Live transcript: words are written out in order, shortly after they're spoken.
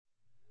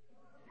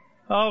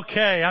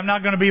Okay, I'm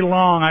not going to be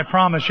long, I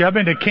promise you. I've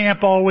been to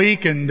camp all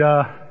week and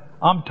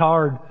I'm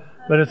tired,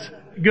 but it's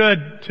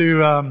good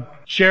to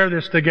share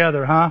this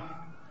together, huh?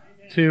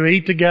 To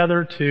eat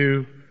together,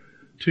 to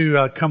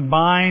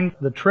combine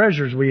the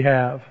treasures we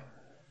have.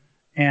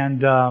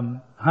 And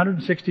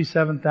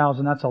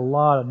 167,000, that's a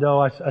lot of dough.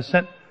 I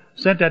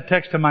sent that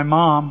text to my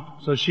mom,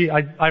 so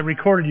I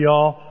recorded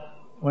y'all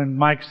when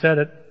Mike said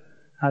it.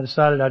 I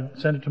decided I'd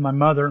send it to my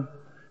mother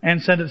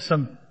and send it to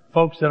some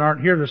folks that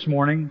aren't here this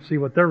morning, see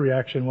what their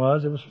reaction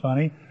was. It was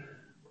funny.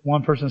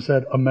 One person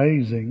said,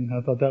 amazing.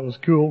 I thought that was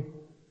cool.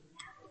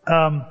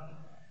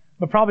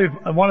 But probably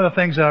one of the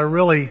things that I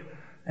really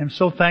am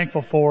so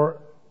thankful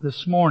for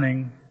this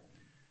morning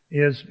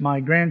is my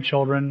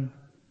grandchildren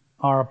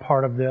are a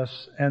part of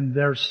this, and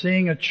they're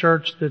seeing a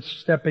church that's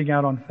stepping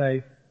out on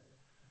faith.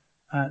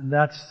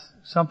 That's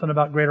something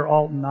about Greater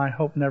Alton I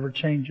hope never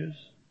changes.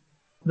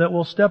 That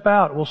we'll step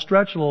out, we'll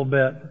stretch a little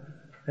bit.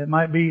 It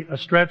might be a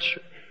stretch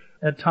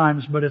at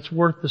times, but it's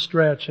worth the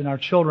stretch, and our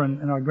children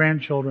and our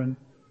grandchildren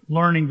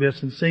learning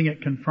this and seeing it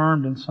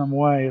confirmed in some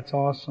way. It's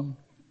awesome.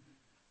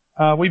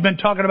 We've been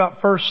talking about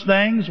first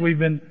things. We've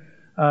been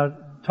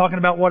talking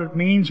about what it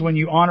means when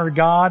you honor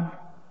God,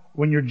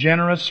 when you're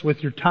generous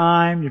with your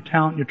time, your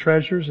talent, your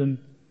treasures. And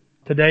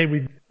today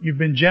you've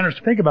been generous.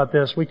 Think about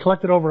this. We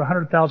collected over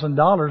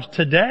 $100,000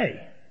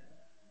 today.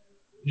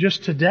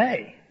 Just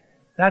today.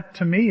 That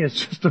to me is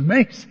just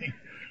amazing.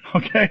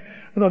 Okay?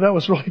 I thought that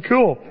was really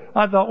cool.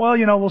 I thought, well,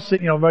 we'll see.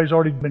 Everybody's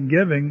already been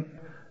giving.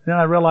 Then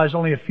I realized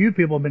only a few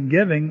people have been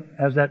giving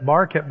as that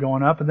bar kept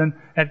going up. And then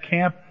at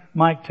camp,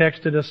 Mike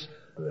texted us,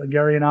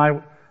 Gary and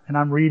I, and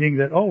I'm reading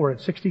that, we're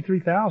at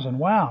 63,000.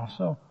 Wow.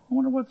 So I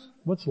wonder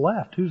what's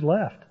left. Who's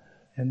left?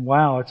 And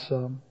wow, it's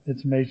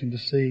amazing to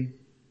see.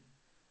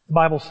 The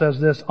Bible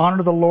says this,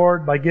 honor the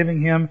Lord by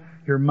giving Him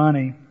your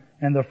money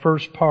and the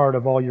first part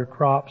of all your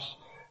crops.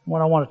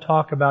 What I want to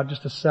talk about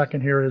just a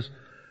second here is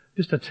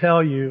just to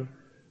tell you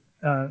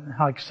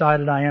how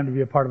excited I am to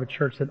be a part of a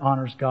church that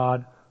honors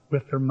God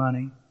with their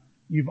money.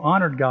 You've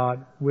honored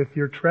God with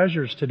your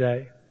treasures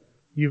today.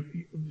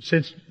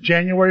 Since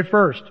January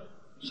 1st,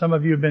 some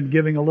of you have been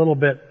giving a little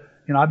bit.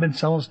 I've been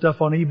selling stuff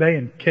on eBay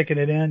and kicking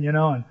it in,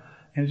 and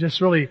it's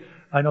just really,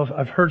 I know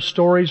I've heard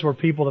stories where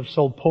people have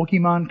sold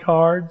Pokemon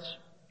cards,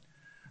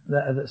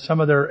 some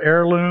of their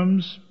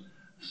heirlooms,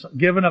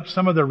 given up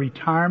some of their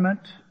retirement.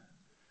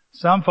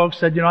 Some folks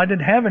said, I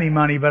didn't have any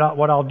money, but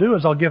what I'll do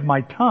is I'll give my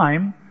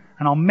time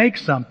and I'll make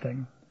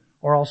something,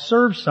 or I'll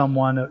serve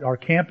someone. Our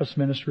campus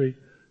ministry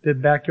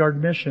did backyard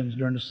missions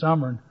during the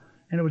summer,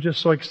 and it was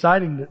just so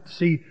exciting to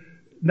see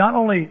not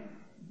only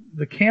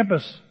the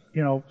campus,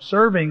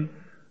 serving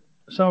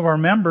some of our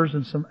members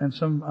and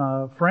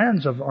some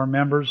friends of our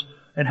members,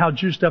 and how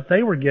juiced up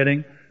they were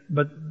getting,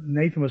 but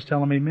Nathan was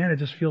telling me, man, it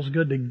just feels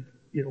good to,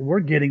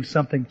 we're getting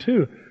something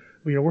too.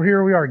 We're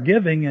here, we are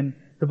giving, and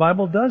the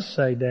Bible does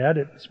say, Dad,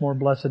 it's more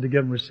blessed to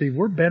give and receive.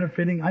 We're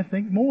benefiting, I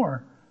think,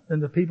 more than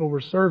the people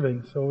we're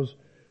serving. So it was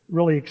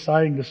really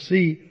exciting to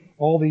see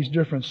all these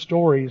different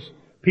stories.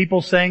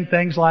 People saying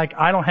things like,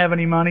 I don't have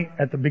any money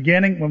at the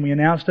beginning when we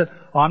announced it.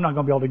 I'm not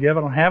going to be able to give. I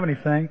don't have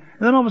anything.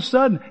 And then all of a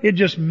sudden, it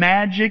just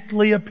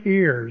magically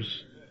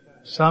appears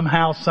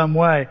somehow, some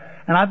way.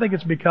 And I think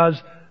it's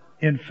because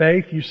in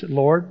faith you said,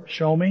 Lord,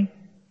 show me,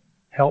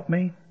 help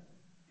me.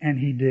 And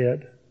He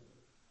did.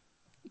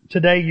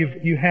 Today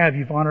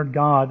you've honored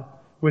God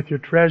with your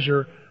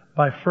treasure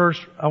by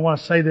first, I want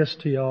to say this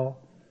to y'all.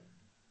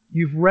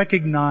 You've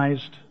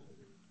recognized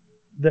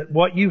that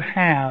what you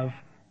have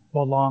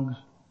belongs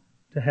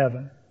to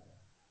heaven.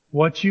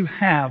 What you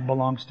have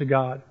belongs to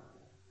God.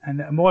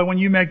 And boy, when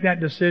you make that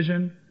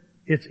decision,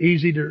 it's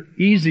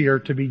easier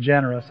to be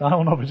generous. I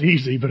don't know if it's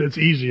easy, but it's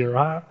easier,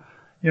 huh?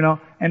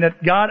 And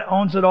that God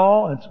owns it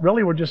all. It's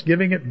really, we're just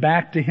giving it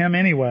back to Him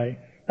anyway.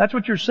 That's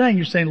what you're saying.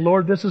 You're saying,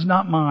 Lord, this is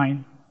not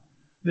mine.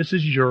 This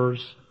is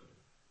yours.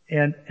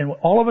 And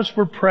all of us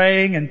were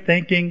praying and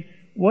thinking,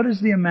 what is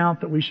the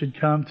amount that we should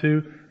come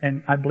to?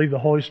 And I believe the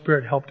Holy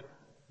Spirit helped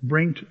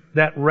bring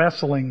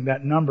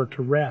that number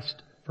to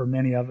rest for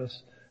many of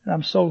us. And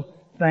I'm so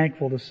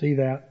thankful to see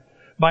that.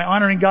 By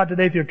honoring God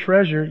today with your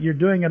treasure, you're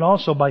doing it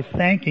also by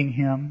thanking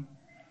Him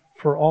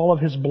for all of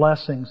His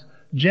blessings.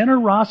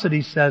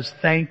 Generosity says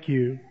thank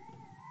you.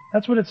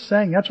 That's what it's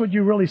saying. That's what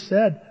you really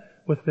said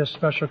with this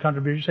special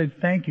contribution. You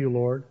said, thank you,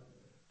 Lord.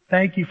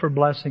 Thank you for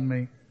blessing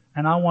me.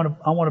 And I want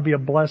to be a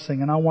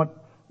blessing, and I want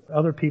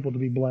other people to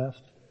be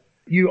blessed.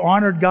 You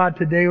honored God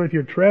today with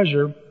your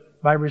treasure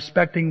by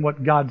respecting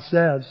what God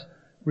says,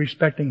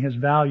 respecting His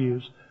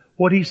values.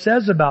 What He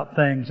says about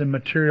things and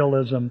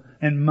materialism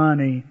and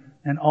money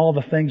and all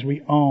the things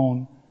we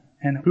own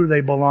and who they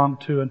belong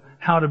to and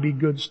how to be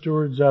good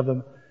stewards of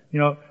them.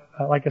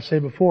 Like I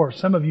said before,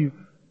 some of you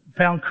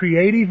found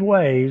creative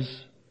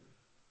ways.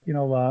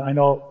 I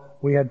know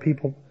we had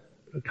people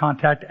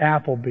contact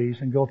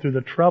Applebee's and go through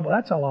the trouble.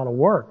 That's a lot of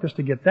work just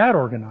to get that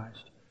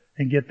organized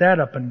and get that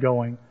up and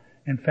going,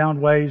 and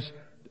found ways,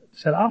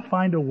 said, I'll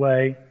find a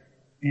way,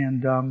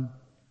 and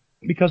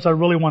because I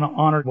really want to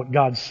honor what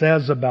God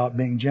says about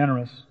being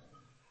generous.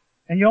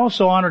 And you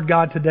also honored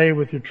God today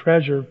with your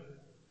treasure.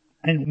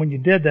 And when you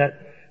did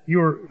that, you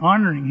were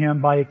honoring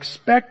Him by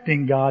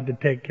expecting God to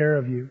take care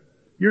of you.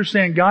 You're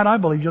saying, God, I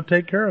believe you'll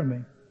take care of me.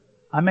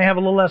 I may have a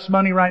little less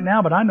money right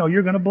now, but I know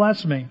you're going to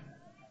bless me.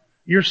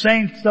 You're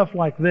saying stuff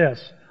like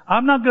this.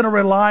 I'm not going to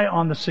rely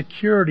on the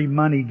security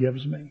money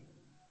gives me.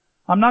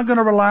 I'm not going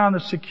to rely on the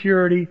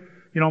security,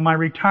 my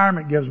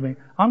retirement gives me.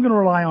 I'm going to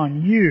rely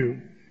on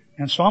you.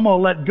 And so I'm going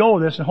to let go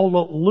of this and hold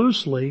it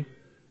loosely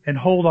and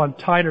hold on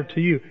tighter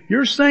to you.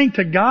 You're saying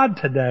to God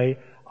today,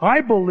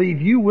 I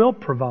believe you will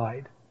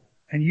provide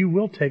and you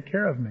will take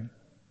care of me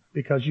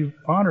because you've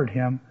honored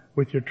Him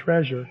with your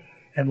treasure.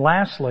 And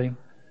lastly,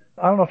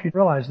 I don't know if you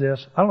realize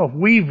this. I don't know if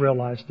we've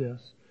realized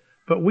this,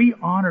 but we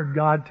honored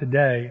God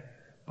today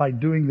by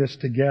doing this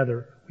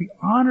together. We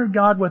honored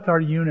God with our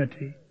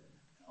unity.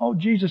 Oh,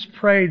 Jesus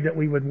prayed that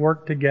we would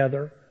work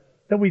together,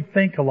 that we'd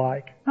think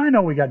alike. I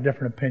know we got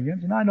different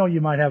opinions, and I know you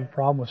might have a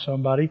problem with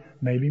somebody,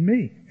 maybe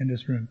me in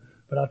this room.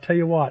 But I'll tell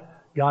you what,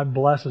 God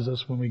blesses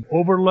us when we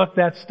overlook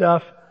that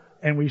stuff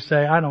and we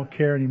say, I don't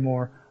care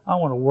anymore. I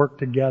want to work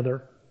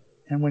together.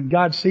 And when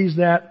God sees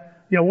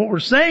that, what we're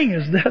saying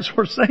is this.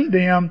 We're saying to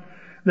Him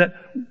that,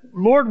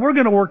 Lord, we're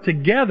going to work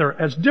together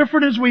as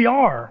different as we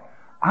are.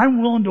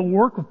 I'm willing to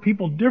work with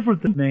people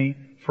different than me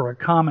for a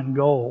common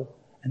goal,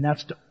 and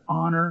that's to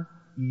honor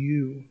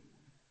you.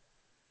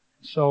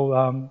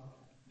 So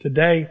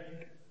today,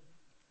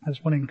 I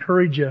just want to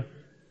encourage you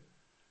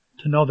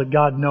to know that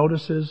God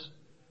notices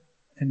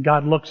and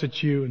God looks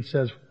at you and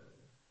says,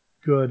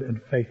 good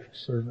and faithful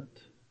servant.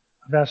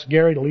 I've asked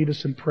Gary to lead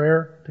us in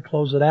prayer to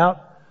close it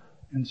out,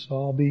 and so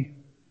I'll be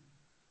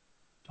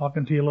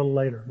talking to you a little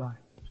later. Bye.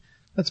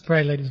 Let's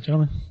pray, ladies and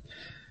gentlemen.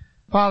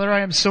 Father,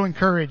 I am so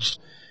encouraged.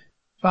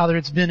 Father,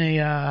 it's been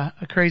a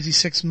crazy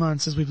 6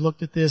 months as we've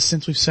looked at this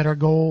since we've set our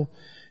goal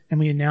and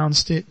we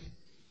announced it.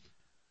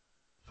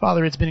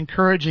 Father, it's been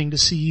encouraging to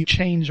see you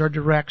change our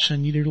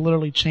direction. You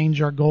literally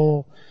change our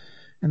goal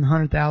and the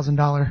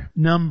 $100,000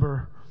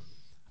 number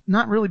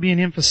not really being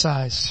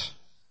emphasized.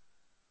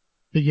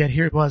 But yet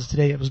here it was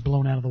today. It was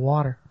blown out of the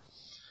water.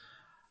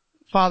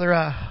 Father,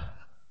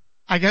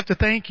 I got to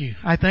thank you.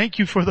 I thank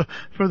you for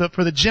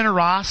the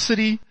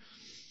generosity.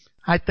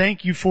 I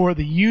thank you for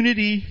the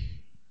unity.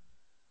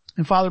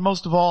 And Father,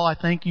 most of all, I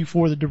thank you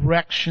for the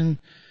direction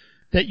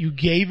that you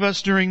gave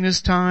us during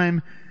this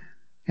time.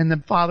 And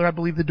then, Father, I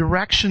believe the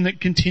direction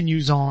that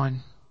continues on.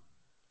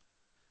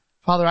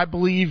 Father, I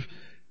believe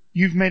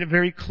you've made it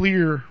very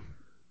clear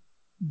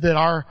that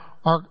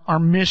our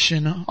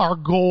mission, our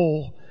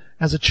goal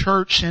as a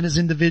church and as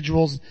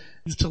individuals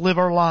is to live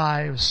our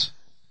lives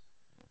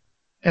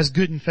as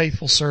good and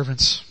faithful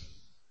servants.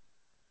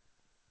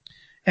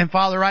 And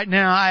Father, right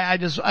now,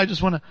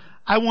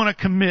 I want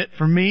to commit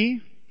for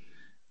me,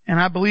 and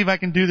I believe I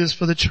can do this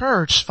for the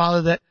church,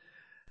 Father, that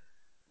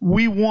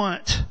we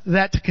want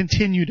that to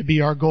continue to be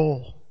our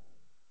goal.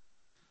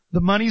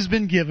 The money's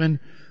been given,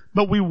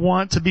 but we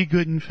want to be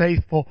good and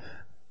faithful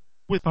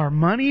with our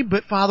money,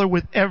 but Father,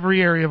 with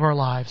every area of our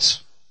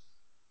lives.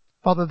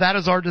 Father, that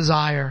is our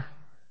desire.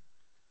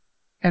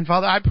 And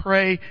Father, I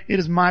pray, it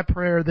is my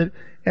prayer that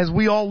as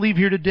we all leave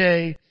here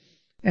today,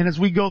 and as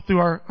we go through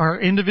our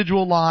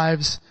individual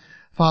lives,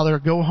 Father,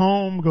 go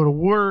home, go to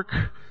work,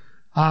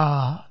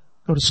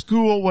 go to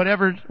school,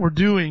 whatever we're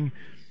doing,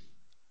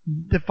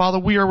 that Father,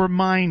 we are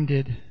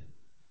reminded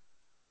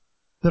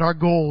that our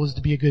goal is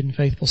to be a good and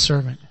faithful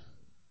servant.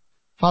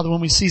 Father,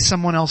 when we see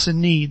someone else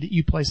in need that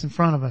you place in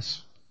front of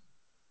us,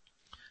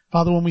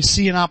 Father, when we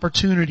see an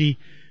opportunity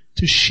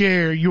to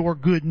share your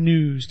good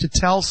news, to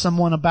tell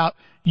someone about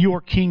your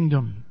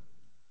kingdom,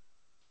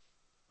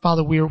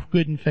 Father, we are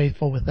good and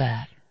faithful with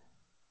that.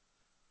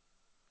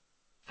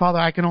 Father,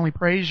 I can only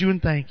praise you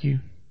and thank you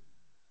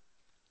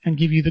and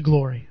give you the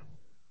glory.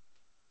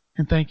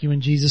 And thank you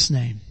in Jesus'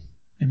 name.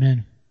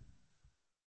 Amen.